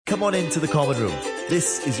Come on into the common room.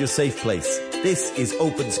 This is your safe place. This is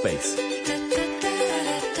open space.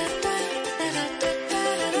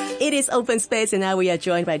 It is Open Space, and now we are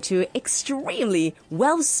joined by two extremely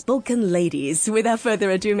well-spoken ladies. Without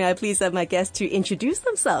further ado, may I please have my guests to introduce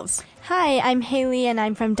themselves? Hi, I'm Haley, and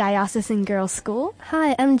I'm from Diocesan Girls School.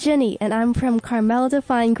 Hi, I'm Jenny, and I'm from Carmelda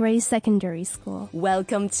Fine Grace Secondary School.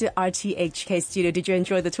 Welcome to RTHK Studio. Did you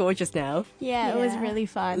enjoy the tour just now? Yeah, it was really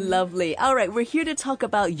fun. Lovely. All right, we're here to talk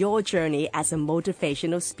about your journey as a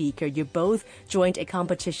motivational speaker. You both joined a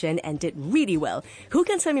competition and did really well. Who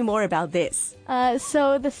can tell me more about this?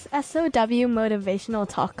 So the SOW Motivational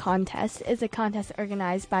Talk Contest is a contest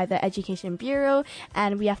organized by the Education Bureau,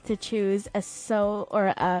 and we have to choose a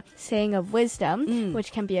saying of wisdom,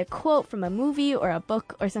 which can be a quote from a movie or a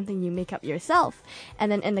book or something you make up yourself. And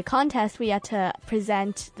then in the contest, we had to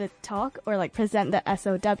present the talk or present the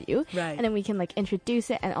SOW. Right. And then we can introduce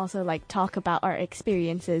it and also talk about our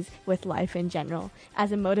experiences with life in general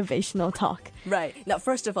as a motivational talk. Right. Now,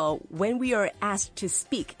 first of all, when we are asked to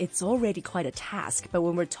speak, it's already quite a task. But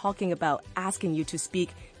when we're talking about asking you to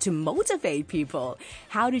speak to motivate people,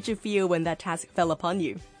 how did you feel when that task fell upon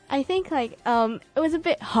you? I think it was a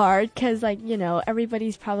bit hard because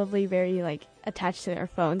everybody's probably very attached to their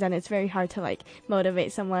phones, and it's very hard to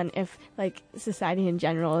motivate someone if society in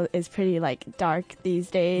general is pretty dark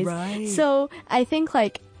these days. Right. So I think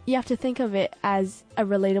you have to think of it as a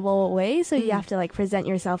relatable way. So you have to present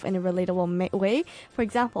yourself in a relatable way. For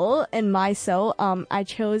example, in my SOW, I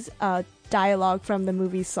chose dialogue from the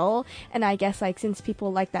movie Soul, and I guess since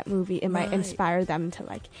people like that movie, it might inspire them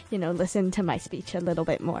to listen to my speech a little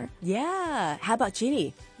bit more. Yeah. How about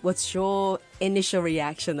Ginny? What's your initial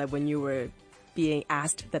reaction when you were being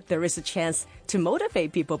asked that there is a chance to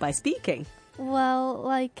motivate people by speaking? Well,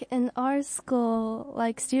 in our school,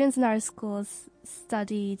 students in our schools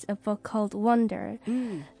studied a book called Wonder.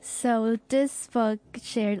 So this book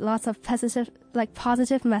shared lots of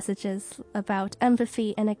positive messages about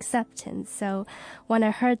empathy and acceptance. So when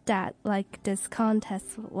I heard that, this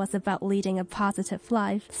contest was about leading a positive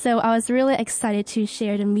life, so I was really excited to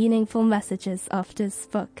share the meaningful messages of this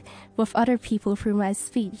book with other people through my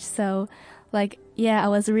speech. So I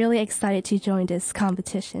was really excited to join this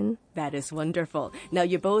competition. That is wonderful. Now,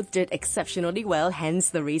 you both did exceptionally well, hence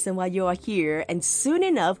the reason why you are here. And soon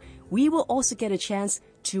enough, we will also get a chance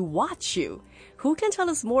to watch you. Who can tell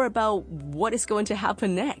us more about what is going to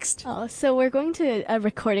happen next? Oh, so we're going to a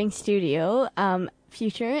recording studio,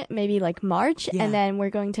 future, maybe March, and then we're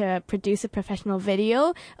going to produce a professional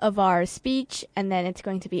video of our speech, and then it's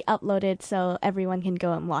going to be uploaded so everyone can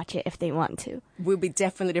go and watch it if they want to. We'll be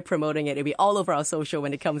definitely promoting it. It'll be all over our social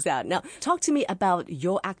when it comes out. Now, talk to me about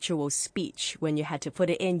your actual speech. When you had to put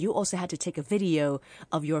it in, you also had to take a video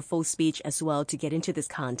of your full speech as well to get into this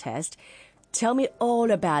contest. Tell me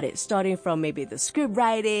all about it, starting from maybe the script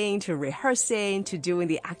writing to rehearsing to doing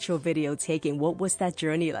the actual video taking. What was that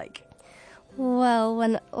journey like? Well,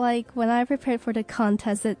 when I prepared for the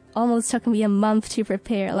contest, it almost took me a month to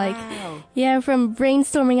prepare. Wow. From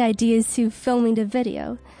brainstorming ideas to filming the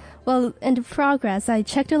video. Well, in the progress, I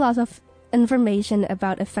checked a lot of information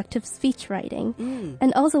about effective speech writing,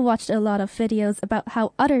 and also watched a lot of videos about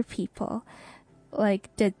how other people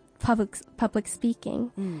did public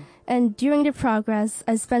speaking. And during the progress,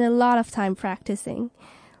 I spent a lot of time practicing.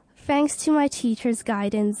 Thanks to my teacher's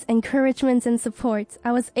guidance, encouragement, and support,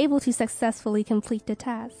 I was able to successfully complete the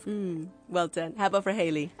task. Well done. How about for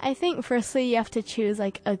Haley? I think firstly you have to choose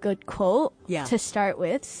a good quote to start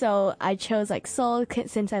with. So I chose Soul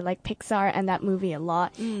since I like Pixar and that movie a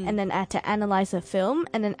lot. And then I had to analyze the film.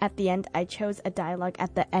 And then at the end I chose a dialogue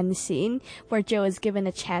at the end scene where Joe is given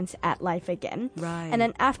a chance at life again. Right. And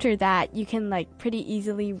then after that you can pretty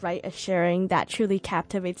easily write a sharing that truly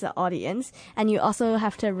captivates the audience. And you also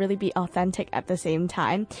have to really be authentic at the same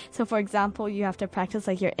time. So for example, you have to practice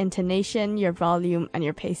your intonation, your volume, and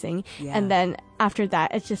your pacing. Yeah. And then after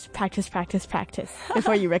that, it's just practice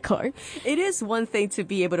before you record. It is one thing to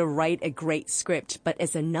be able to write a great script, but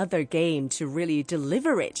it's another game to really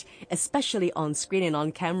deliver it, especially on screen and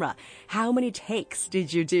on camera. How many takes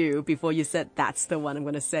did you do before you said, that's the one I'm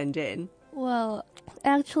going to send in? Well,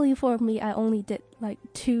 actually for me, I only did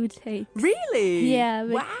 2 takes. Really? Yeah,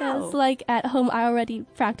 because at home I already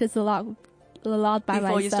practiced a lot by before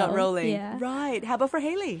myself. You start rolling. Yeah. Right. How about for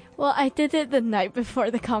Haley? Well, I did it the night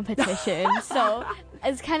before the competition. So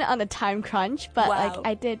It's kind of on a time crunch, but Wow. like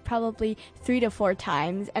I did probably 3 to 4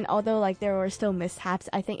 times, and although like there were still mishaps,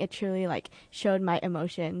 I think it truly like showed my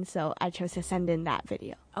emotion, so I chose to send in that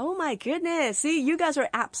video. Oh my goodness. See, you guys are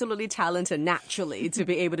absolutely talented naturally to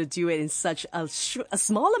be able to do it in such a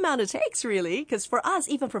small amount of takes, really. Because for us,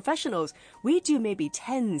 even professionals, we do maybe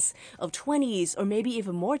tens of 20s or maybe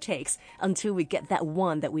even more takes until we get that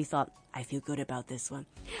one that we thought, I feel good about this one.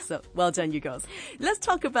 So well done, you girls. Let's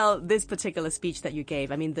talk about this particular speech that you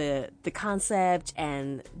gave. I mean, the concept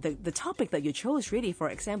and the topic that you chose, really. For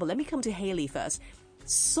example, let me come to Haley first.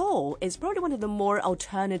 Soul is probably one of the more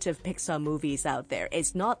alternative Pixar movies out there.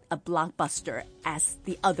 It's not a blockbuster as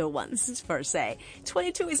the other ones, per se.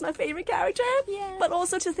 22 is my favorite character, but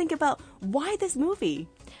also to think about why this movie.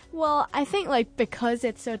 Well, I think like because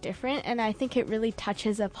it's so different, and I think it really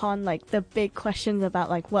touches upon like the big questions about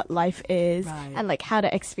like what life is and like how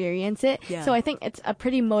to experience it. Yeah. So I think it's a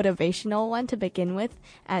pretty motivational one to begin with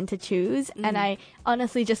and to choose. And I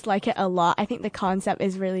honestly just like it a lot. I think the concept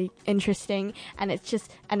is really interesting, and it's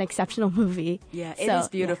just an exceptional movie. Yeah, it is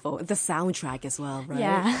beautiful. The soundtrack as well, right?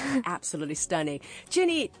 Yeah. Absolutely stunning.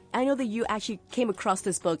 Ginny, I know that you actually came across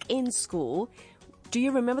this book in school. Do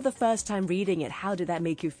you remember the first time reading it? How did that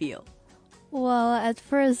make you feel? Well, at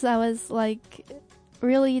first I was like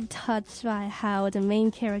really touched by how the main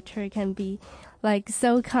character can be like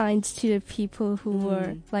so kind to the people who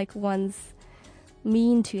were like once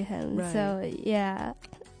mean to him. Right. So yeah,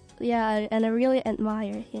 and I really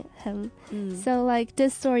admire him. So like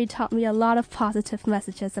this story taught me a lot of positive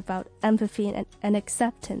messages about empathy and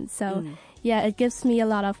acceptance. So yeah, it gives me a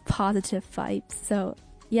lot of positive vibes. So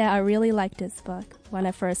yeah, I really liked this book when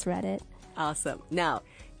I first read it. Awesome. Now,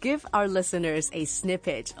 give our listeners a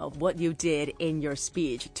snippet of what you did in your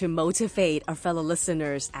speech to motivate our fellow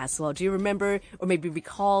listeners as well. Do you remember or maybe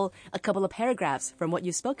recall a couple of paragraphs from what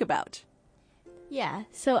you spoke about? Yeah,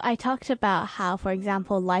 so I talked about how, for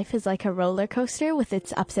example, life is like a roller coaster with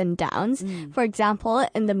its ups and downs. For example,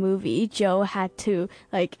 in the movie, Joe had to,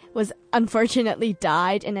 was unfortunately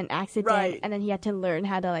died in an accident, and then he had to learn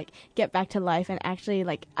how to, get back to life and actually,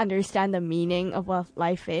 understand the meaning of what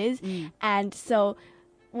life is. And so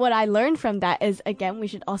what I learned from that is, again, we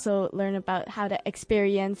should also learn about how to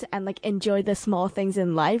experience and enjoy the small things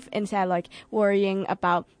in life instead of worrying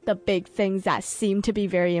about the big things that seem to be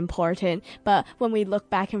very important. But when we look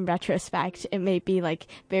back in retrospect, it may be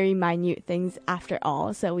very minute things after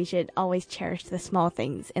all. So we should always cherish the small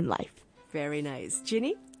things in life. Very nice.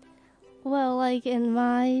 Ginny? Well, in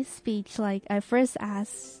my speech, I first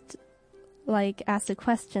asked the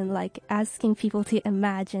question, asking people to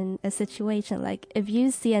imagine a situation, if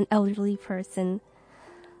you see an elderly person,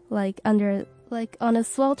 on a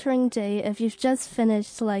sweltering day, if you've just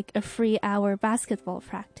finished, a 3-hour basketball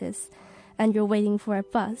practice, and you're waiting for a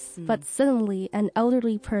bus, but suddenly an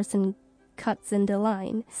elderly person cuts in the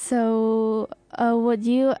line. So, would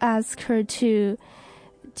you ask her to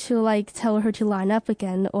tell her to line up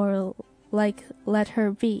again, or let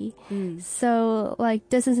her be? So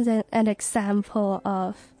this is an example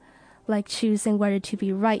of choosing whether to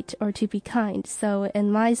be right or to be kind. So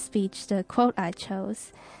in my speech, the quote I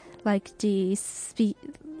chose, the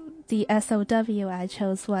SOW I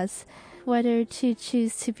chose was, whether to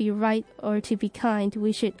choose to be right or to be kind,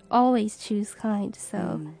 we should always choose kind.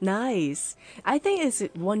 So nice. I think it's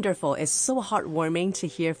wonderful. It's so heartwarming to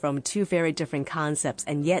hear from two very different concepts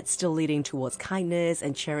and yet still leading towards kindness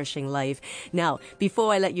and cherishing life. Now,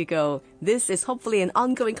 before I let you go, this is hopefully an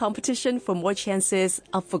ongoing competition for more chances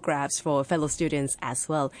up for grabs for fellow students as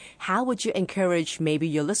well. How would you encourage maybe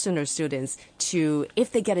your listener students to,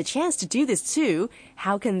 if they get a chance to do this too,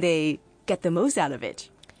 how can they get the most out of it?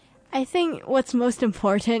 I think what's most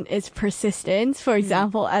important is persistence. For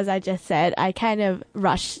example, as I just said, I kind of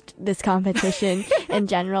rushed this competition in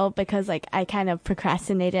general because I kind of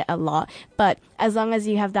procrastinated a lot. But as long as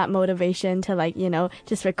you have that motivation to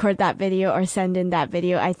just record that video or send in that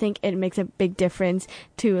video, I think it makes a big difference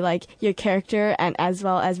to your character, and as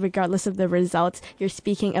well as regardless of the results, your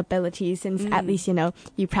speaking abilities, since at least,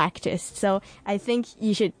 you practiced. So I think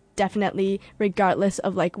you should definitely, regardless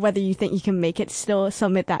of whether you think you can make it, still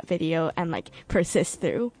submit that video and persist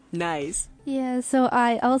through. Nice. Yeah, so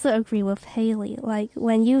I also agree with Haley.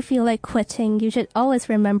 When you feel like quitting, you should always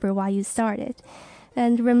remember why you started.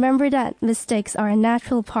 And remember that mistakes are a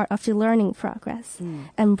natural part of the learning progress.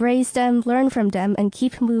 Embrace them, learn from them, and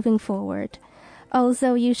keep moving forward.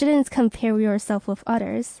 Also, you shouldn't compare yourself with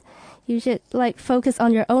others. You should focus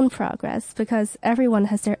on your own progress, because everyone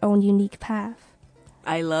has their own unique path.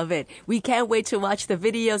 I love it. We can't wait to watch the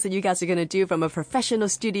videos that you guys are going to do from a professional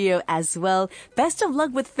studio as well. Best of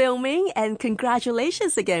luck with filming and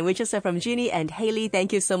congratulations again. We just heard from Jeannie and Haley.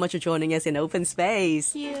 Thank you so much for joining us in Open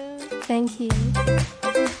Space. Thank you. Thank you.